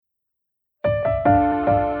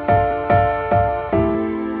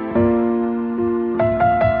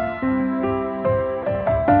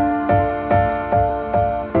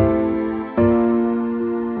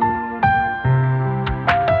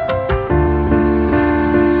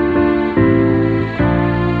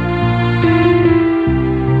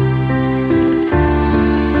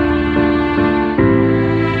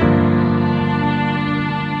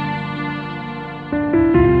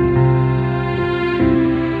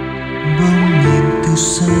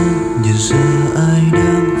xa nhận ra ai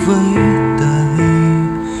đang vẫy tay,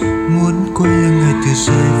 muốn quay lưng ngay từ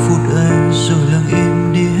giây phút ấy rồi lặng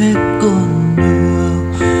im đi hết con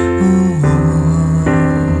đường.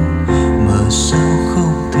 Mà sao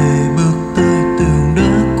không thể bước tới tưởng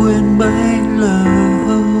đã quên bấy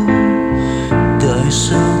lâu? Tại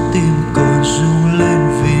sao tim còn rung lên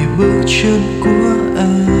vì bước chân của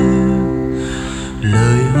em?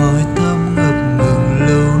 Lời hỏi thăm ngập ngừng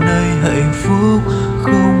lâu nay hạnh phúc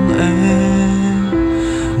không em?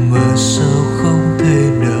 Mà sao không thể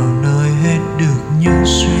nào nói hết được những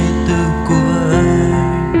suy tư của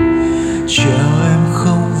anh? Chào em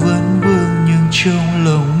không vấn vương nhưng trong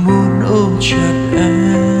lòng muốn ôm chặt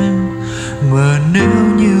em. Mà nếu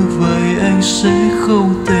như vậy anh sẽ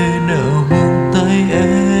không thể nào buông tay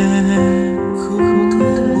em. Không thể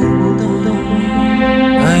buông tay.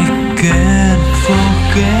 I can't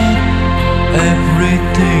forget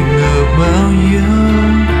everything about you.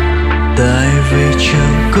 Tại vì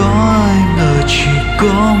chẳng có ai ngờ chỉ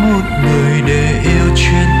có một người để yêu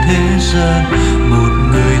trên thế gian. Một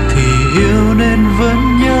người thì yêu nên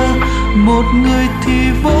vẫn nhớ, một người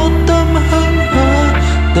thì vô tâm hững hờ.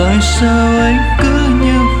 Tại sao anh cứ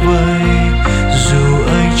như vậy dù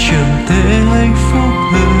anh chẳng thể hạnh phúc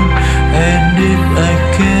hơn? And if I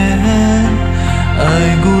can, I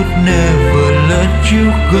would never let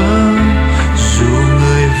you go. Dù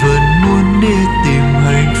người vẫn muốn đi tìm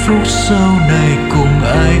hạnh phúc sau này cùng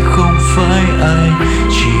ai không phải anh,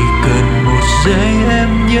 chỉ cần một giây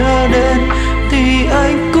em nhớ đến thì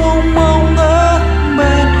anh cũng mong ở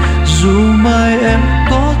bên. Dù mai em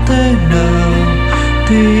có thế nào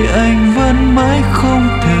thì anh vẫn mãi không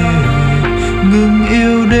thể ngừng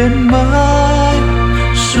yêu đến mãi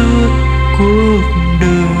suốt cuộc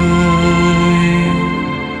đời.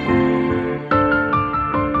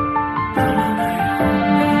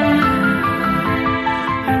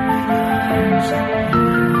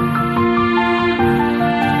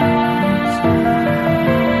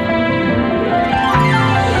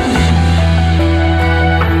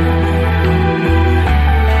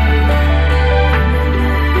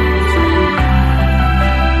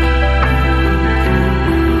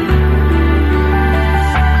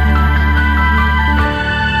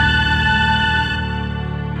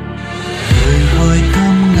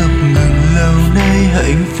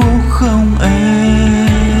 Hạnh phúc không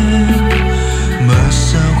em? Mà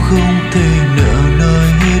sao không thể nào nói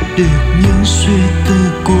hết được những suy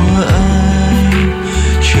tư của anh?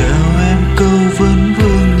 Chào em câu vấn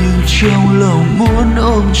vương nhưng trong lòng muốn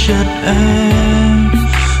ôm chặt em.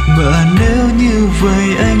 Mà nếu như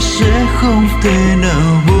vậy anh sẽ không thể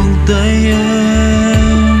nào buông tay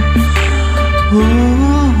em.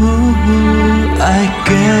 I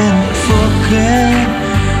can't forget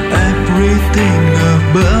everything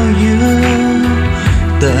about you.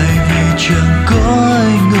 Tại vì chẳng có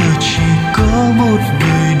ai ngờ chỉ có một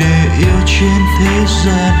người để yêu trên thế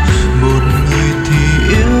gian. Một người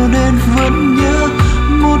thì yêu nên vẫn nhớ,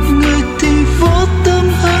 một người thì vô tâm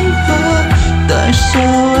hững hờ. Tại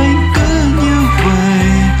sao